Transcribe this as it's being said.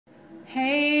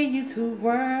to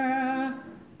work.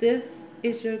 This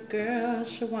is your girl,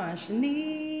 Shawan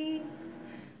Shenek.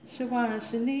 Shawan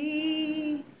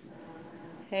Shenek.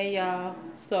 Hey y'all.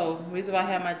 So, reason why I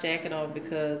have my jacket on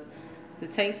because the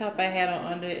tank top I had on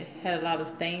under it had a lot of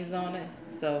stains on it.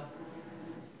 So,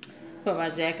 put my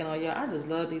jacket on, y'all. I just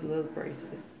love these little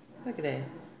bracelets. Look at that.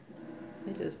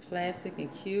 They're just plastic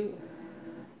and cute.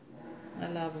 I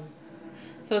love them.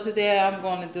 So today I'm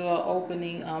going to do an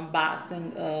opening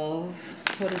unboxing of,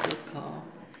 what is this called?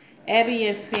 Abby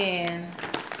and Finn.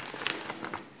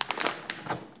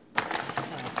 Oh,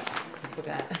 I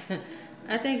forgot.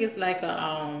 I think it's like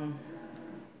a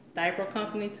diaper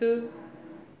company too.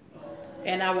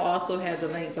 And I will also have the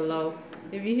link below.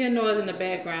 If you hear noise in the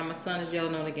background, my son is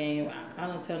yelling on the game. I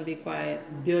don't tell him to be quiet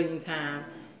a billion times.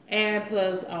 And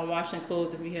plus, I'm washing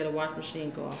clothes if you hear the wash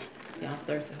machine go off. Yeah, I'm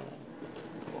thirsty. Hold on.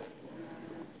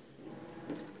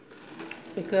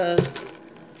 Because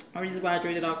the reason why I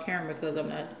did it off camera because I'm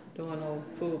not doing no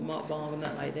food mukbang or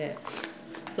nothing like that.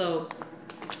 So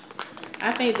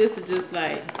I think this is just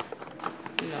like,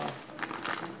 you know,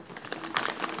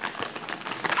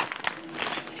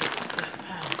 take the stuff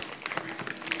out.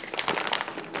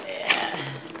 Yeah.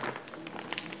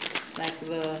 Like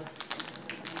the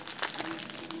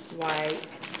white.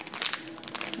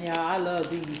 Y'all, I love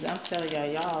these. I'm telling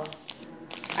y'all.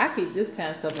 I keep this kind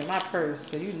of stuff in my purse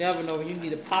because you never know when you need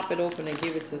to pop it open and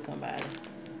give it to somebody.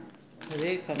 Because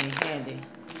it come in handy.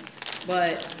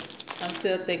 But I'm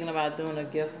still thinking about doing a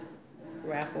gift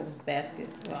raffle basket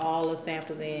with all the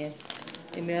samples in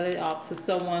and mail it off to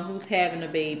someone who's having a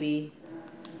baby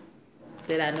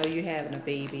that I know you're having a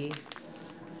baby.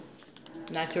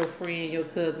 Not your friend, your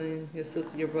cousin, your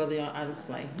sister, your brother. I'm just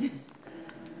playing.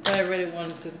 But I really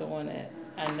wanted to someone that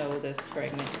I know that's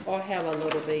pregnant or have a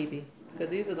little baby. Because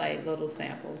these are like little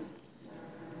samples.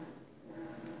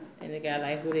 And they got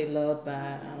like who they loved by.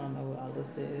 I don't know what all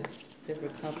this is.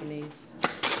 Different companies.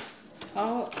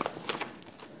 Oh.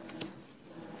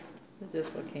 It's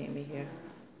just what came in here.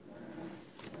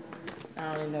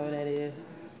 I don't even know what that is.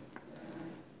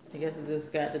 I guess it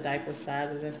just got the diaper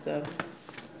sizes and stuff.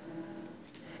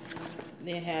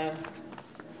 They have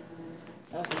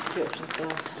a subscription. So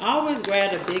I always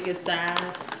grab the biggest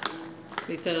size.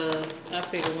 Because I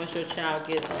figure once your child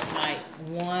gets up like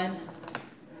one,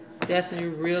 that's when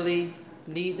you really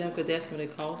need them because that's when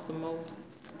it costs the most.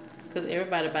 Because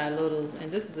everybody buy littles,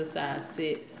 and this is a size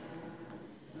 6.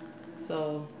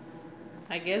 So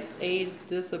I guess age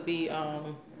this will be I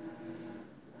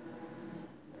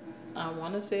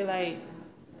want to say like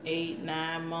 8,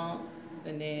 9 months,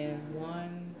 and then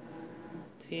 1,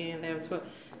 10, 11, 12.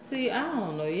 See, I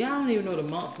don't know. Y'all don't even know the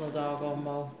months no doggone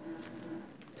more.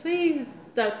 Please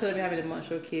stop telling me how many months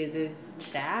your kids is.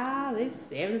 Child, it's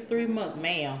 73 months.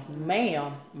 Ma'am.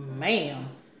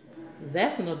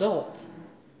 That's an adult.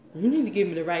 You need to give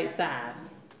me the right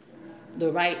size.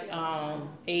 The right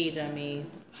age, I mean.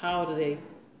 How old are they?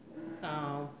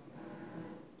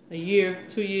 A year,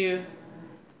 2 years.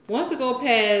 Once it go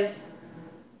past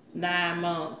 9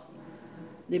 months,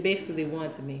 they basically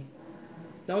 1 to me.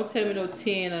 Don't tell me no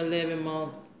 10 or 11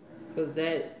 months. Because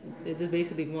that, it just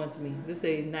basically 1 to me. This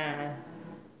say 9,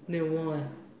 then 1.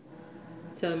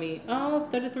 Telling me, oh,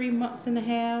 33 months and a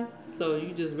half. So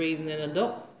you just raising an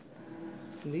adult.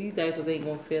 These diapers ain't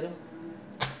going to fit them.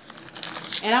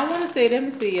 And I want to say, let me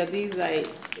see if these like,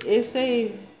 it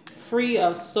say free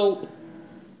of soap,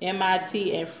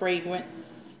 MIT, and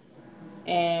fragrance,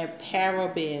 and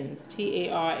parabens,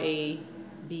 PARABENS.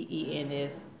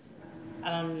 I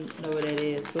don't know what that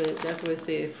is, but that's what it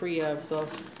said, free of. So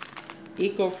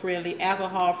eco-friendly,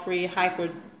 alcohol-free,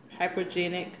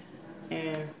 hypergenic,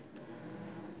 and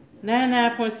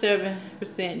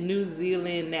 99.7% New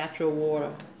Zealand natural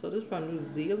water. So this is from New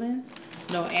Zealand.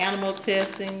 No animal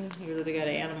testing. You really got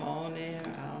an animal on there.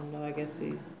 I don't know. I guess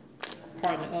he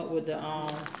partnered up with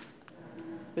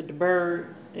the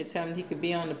bird. They tell him he could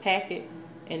be on the packet,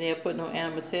 and they'll put no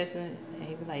animal testing. And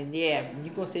he was like, "Yeah,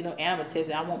 you gonna say no animal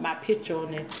testing? I want my picture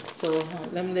on there." So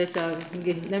let me let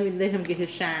him get his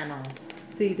shine on.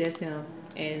 See, that's him,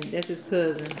 and that's his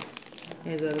cousin,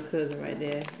 and his other cousin right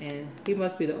there. And he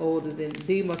must be the oldest, and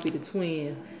these must be the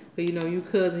twins. But you know, you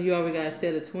cousins, you already got a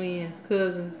set of twins,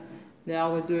 cousins. They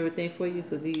always do everything for you.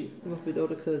 So these must be the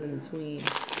older cousin and twins.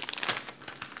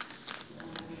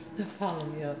 They're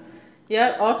following me up.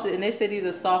 Yeah, ultra, and they say these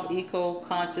are soft,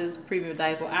 eco-conscious premium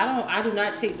diaper. I do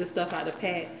not take this stuff out of the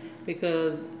pack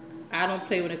because I don't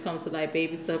play when it comes to like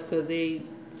baby stuff because they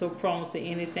so prone to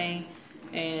anything.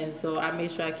 And so I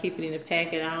make sure I keep it in the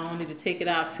packet. I don't need to take it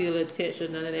out, feel it, touch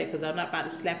it, none of that, because I'm not about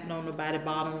to slap it on nobody's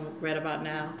bottom right about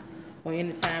now or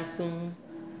anytime soon.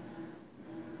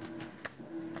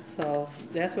 So So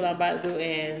that's what I'm about to do,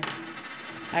 and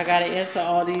I gotta enter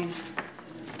all these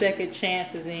second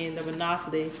chances in the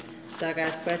Monopoly. So I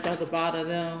gotta scratch off the bottom of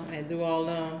them and do all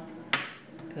them.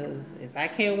 Cause if I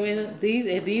can't win them,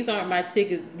 these aren't my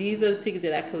tickets. These are the tickets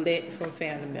that I collect from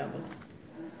family members.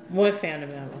 One family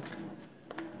member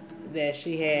that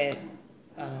she had,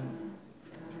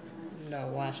 no,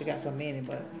 why she got so many,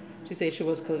 but she said she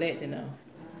was collecting them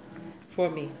for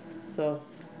me. So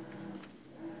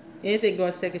anything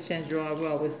going second chance draw, we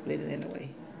always split it anyway.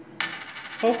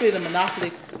 Hopefully the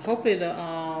Monopoly, hopefully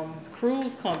the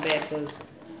cruise come back, cause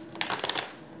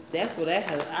that's what I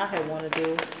had wanted to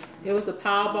do. It was the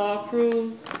Powerball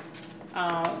cruise.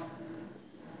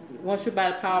 Once you buy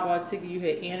the Powerball ticket, you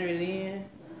had entered it in,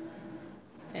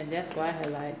 and that's why I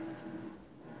had like.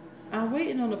 I'm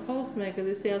waiting on the postman because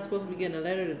they said I'm supposed to be getting a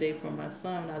letter today from my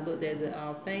son. I looked at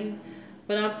the thing,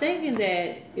 but I'm thinking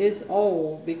that it's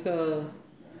old because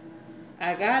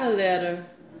I got a letter,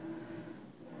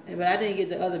 but I didn't get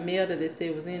the other mail that they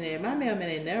said was in there. My mailman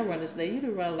ain't never run this late.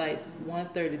 Usually run like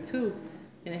 1:32,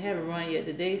 and they haven't run yet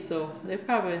today. So they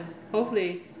probably,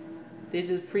 hopefully, they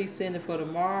just pre-send it for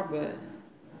tomorrow. But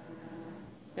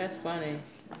that's funny.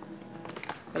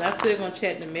 But I'm still gonna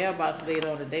check the mailbox later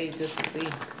on today just to see.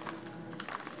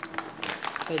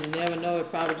 Cause you never know, it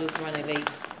probably just running late.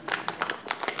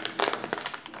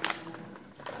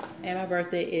 And my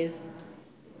birthday is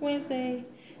Wednesday.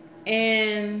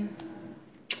 And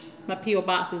my P.O.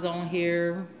 box is on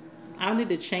here. I need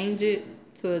to change it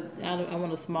to, I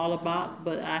want a smaller box,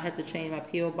 but I have to change my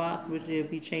P.O. box, which will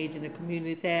be changing the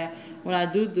community tab. When I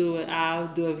do it, I'll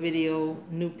do a video,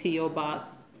 new P.O.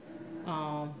 box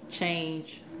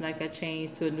change, like I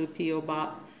changed to a new P.O.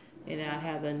 box. And I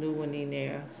have a new one in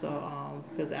there. So,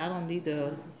 because I don't need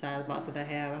the size box that I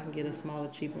have. I can get a smaller,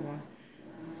 cheaper one,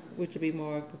 which will be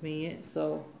more convenient.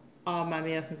 So, all my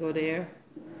mail can go there.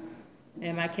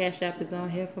 And my CashApp is on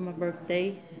here for my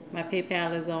birthday. My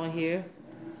PayPal is on here.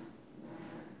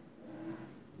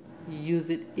 Use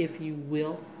it if you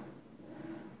will.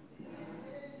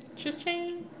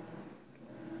 Cha-ching.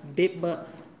 Big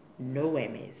bucks, no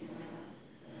whammies.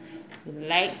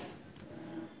 Like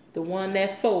the one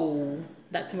that fold,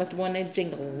 not too much the one that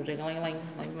jingle, jingling, ling,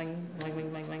 ling, ling, ling,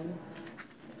 ling, ling, ling.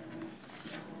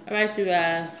 All right, you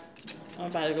guys, I'm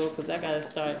about to go because I gotta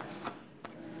start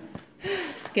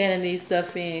scanning these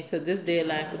stuff in because this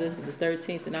deadline for this is the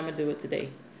 13th, and I'm gonna do it today.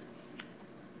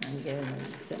 I'm getting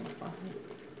ready to set my phone.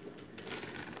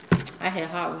 I had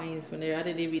hot wings from there. I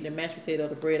didn't even eat the mashed potato or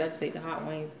the bread. I just ate the hot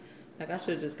wings. Like I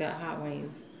should have just got hot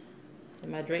wings.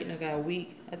 And my drink got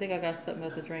weak. I think I got something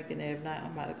else to drink in there. If not,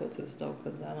 I'm about to go to the store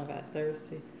because I don't got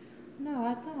thirsty. No,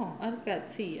 I don't. I just got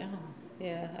tea. I don't.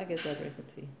 Yeah, I guess I'll drink some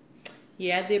tea.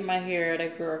 Yeah, I did my hair.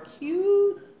 That girl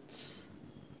cute. This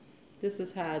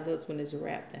is how it looks when it's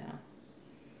wrapped down.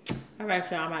 All right,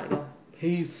 y'all. I'm about to go.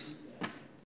 Peace.